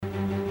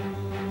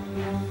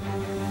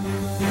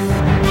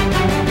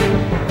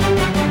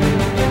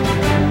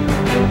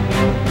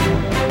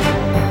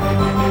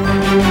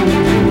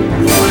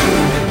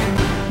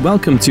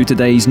Welcome to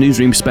today's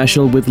Newsroom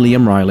Special with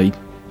Liam Riley.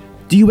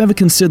 Do you ever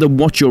consider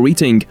what you're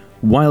eating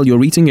while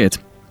you're eating it?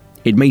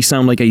 It may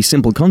sound like a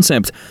simple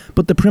concept,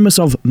 but the premise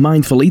of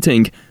mindful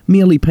eating,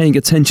 merely paying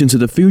attention to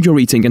the food you're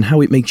eating and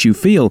how it makes you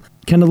feel,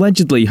 can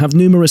allegedly have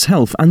numerous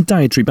health and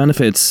dietary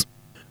benefits.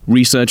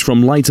 Research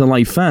from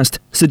LighterLife Fast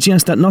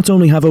suggests that not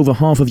only have over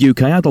half of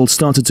UK adults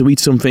started to eat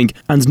something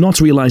and not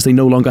realise they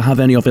no longer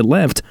have any of it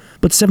left,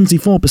 but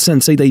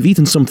 74% say they've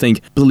eaten something,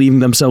 believing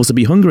themselves to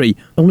be hungry,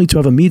 only to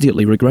have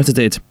immediately regretted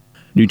it.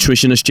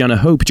 Nutritionist Jenna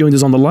Hope joined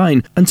us on the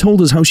line and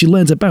told us how she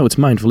learned about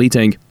mindful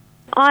eating.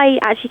 I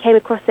actually came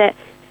across it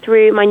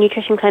through my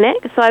nutrition clinic.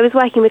 So I was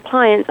working with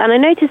clients and I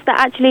noticed that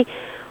actually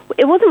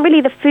it wasn't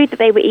really the food that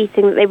they were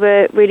eating that they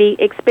were really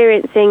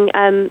experiencing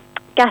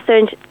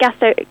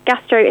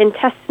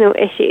gastrointestinal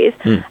issues,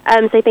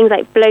 so things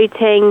like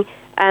bloating,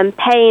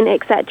 pain,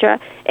 etc.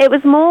 It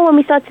was more when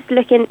we started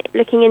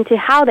looking into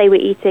how they were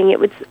eating. It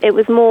was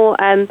more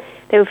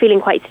they were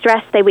feeling quite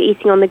stressed. They were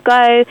eating on the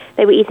go.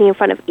 They were eating in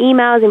front of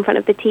emails, in front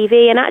of the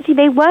TV, and actually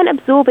they weren't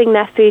absorbing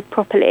their food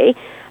properly.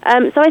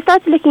 So I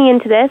started looking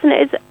into this, and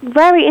it's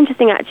very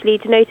interesting actually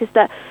to notice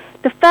that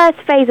the first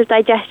phase of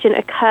digestion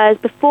occurs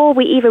before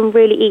we even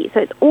really eat.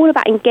 So it's all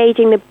about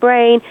engaging the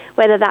brain,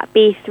 whether that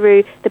be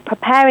through the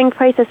preparing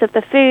process of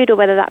the food or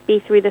whether that be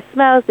through the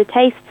smells, the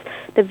tastes,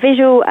 the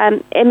visual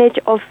image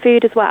of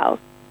food as well.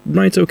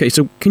 Right, okay.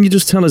 So can you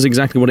just tell us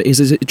exactly what it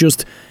is? Is it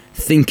just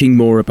thinking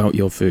more about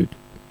your food?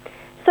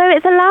 So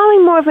it's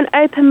allowing more of an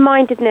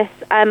open-mindedness,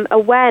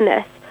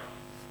 awareness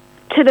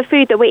to the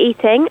food that we're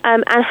eating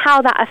and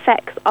how that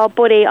affects our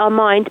body, our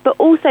mind, but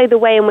also the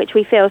way in which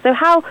we feel. So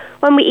how,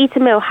 when we eat a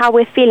meal, how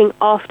we're feeling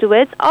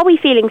afterwards. Are we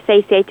feeling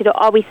satiated or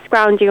are we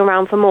scrounging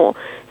around for more?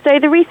 So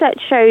the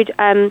research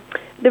from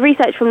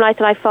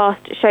LighterLife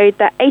Fast showed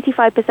that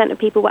 85% of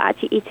people were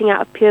actually eating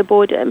out of pure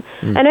boredom,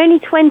 and only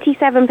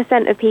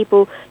 27% of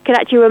people could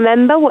actually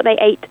remember what they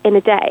ate in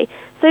a day.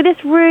 So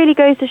this really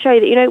goes to show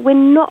that, we're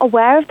not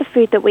aware of the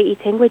food that we're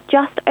eating. We're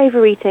just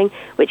overeating,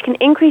 which can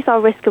increase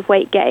our risk of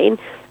weight gain.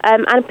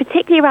 And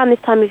particularly around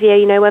this time of year,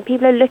 when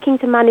people are looking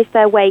to manage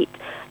their weight,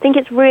 I think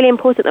it's really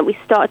important that we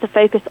start to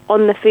focus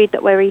on the food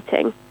that we're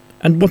eating.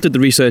 And what did the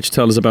research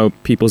tell us about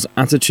people's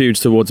attitudes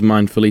towards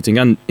mindful eating,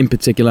 and in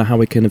particular how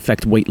it can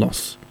affect weight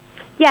loss?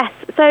 Yes,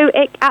 so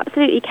it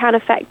absolutely can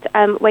affect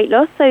weight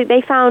loss. So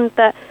they found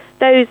that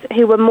those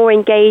who were more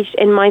engaged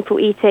in mindful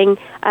eating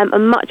are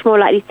much more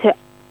likely to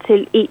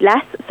eat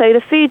less. So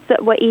the foods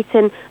that were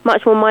eaten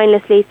much more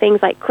mindlessly,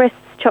 things like crisps,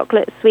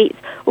 chocolate, sweets,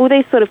 all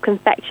those sort of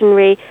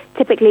confectionery,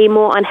 typically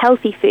more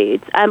unhealthy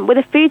foods, were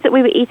the foods that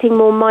we were eating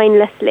more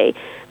mindlessly.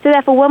 So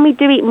therefore, when we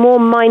do eat more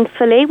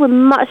mindfully, we're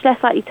much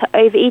less likely to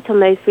overeat on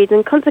those foods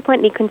and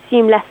consequently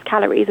consume less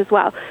calories as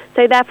well.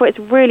 So therefore, it's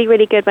really,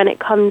 really good when it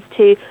comes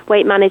to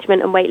weight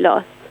management and weight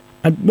loss.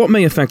 And what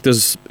may affect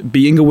us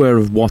being aware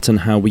of what and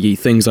how we eat,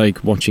 things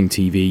like watching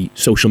TV,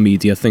 social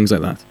media, things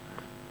like that?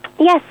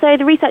 Yes, so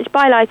the research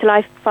by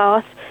LighterLife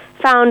Fast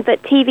found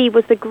that TV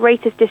was the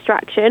greatest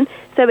distraction.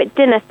 So at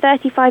dinner,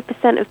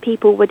 35% of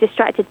people were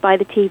distracted by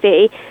the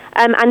TV,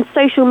 and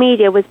social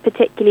media was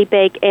particularly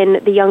big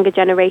in the younger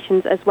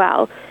generations as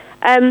well.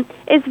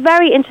 It's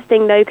very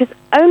interesting, though, because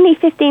only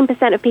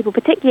 15% of people,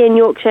 particularly in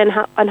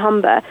Yorkshire and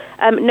Humber,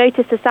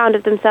 notice the sound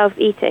of themselves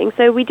eating.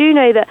 So we do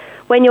know that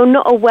when you're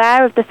not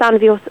aware of the sound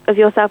of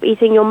yourself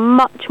eating, you're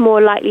much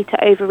more likely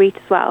to overeat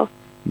as well.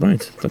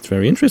 Right, that's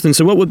very interesting.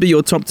 So what would be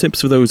your top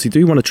tips for those who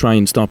do want to try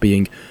and start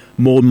being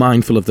more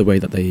mindful of the way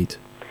that they eat?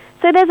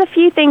 So there's a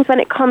few things when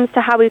it comes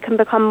to how we can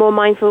become more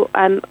mindful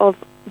of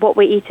what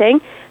we're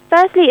eating.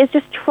 Firstly is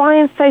just try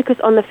and focus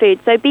on the food.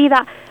 So be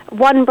that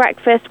one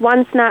breakfast,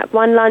 one snack,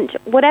 one lunch,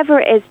 whatever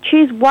it is,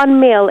 choose one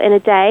meal in a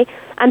day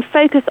and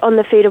focus on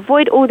the food.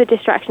 Avoid all the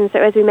distractions. So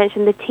as we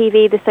mentioned, the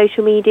TV, the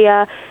social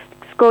media,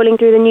 scrolling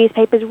through the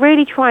newspapers,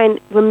 really try and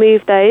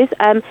remove those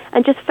and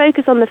just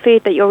focus on the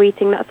food that you're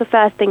eating. That's the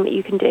first thing that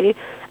you can do.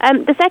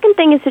 The second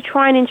thing is to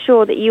try and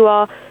ensure that you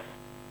are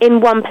in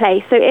one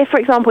place. So if, for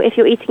example, if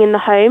you're eating in the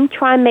home,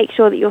 try and make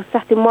sure that you're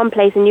sat in one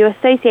place and you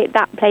associate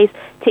that place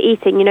to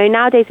eating.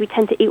 Nowadays we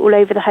tend to eat all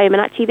over the home, and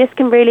actually this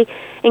can really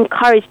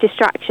encourage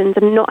distractions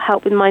and not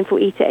help with mindful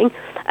eating.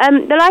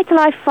 The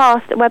LighterLife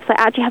Fast website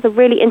actually has a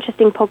really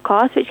interesting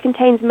podcast which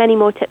contains many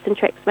more tips and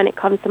tricks when it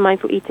comes to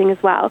mindful eating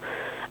as well.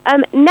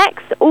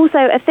 Next,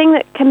 also, a thing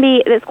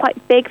that's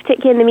quite big,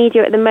 particularly in the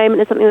media at the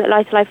moment, is something that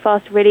LighterLife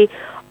Fast really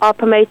are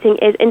promoting,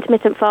 is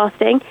intermittent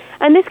fasting.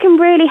 And this can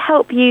really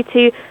help you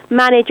to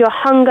manage your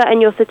hunger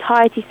and your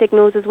satiety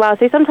signals as well.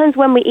 So sometimes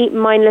when we eat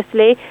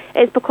mindlessly,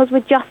 it's because we're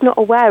just not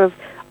aware of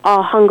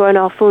our hunger and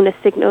our fullness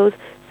signals.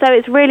 So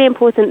it's really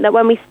important that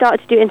when we start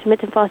to do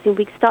intermittent fasting,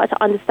 we start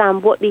to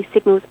understand what these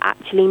signals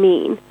actually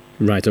mean.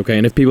 Right, okay.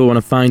 And if people want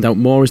to find out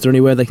more, is there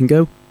anywhere they can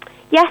go?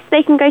 Yes,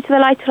 they can go to the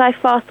LighterLife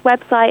Fast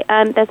website.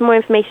 There's more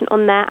information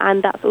on there,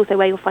 and that's also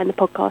where you'll find the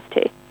podcast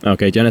too.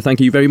 Okay, Jenna, thank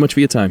you very much for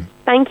your time.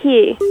 Thank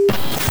you.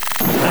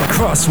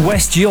 Across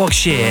West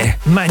Yorkshire,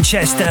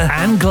 Manchester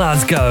and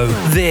Glasgow,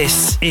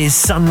 this is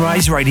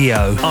Sunrise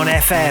Radio on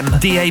FM,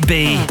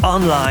 DAB,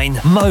 online,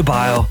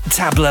 mobile,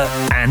 tablet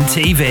and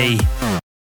TV.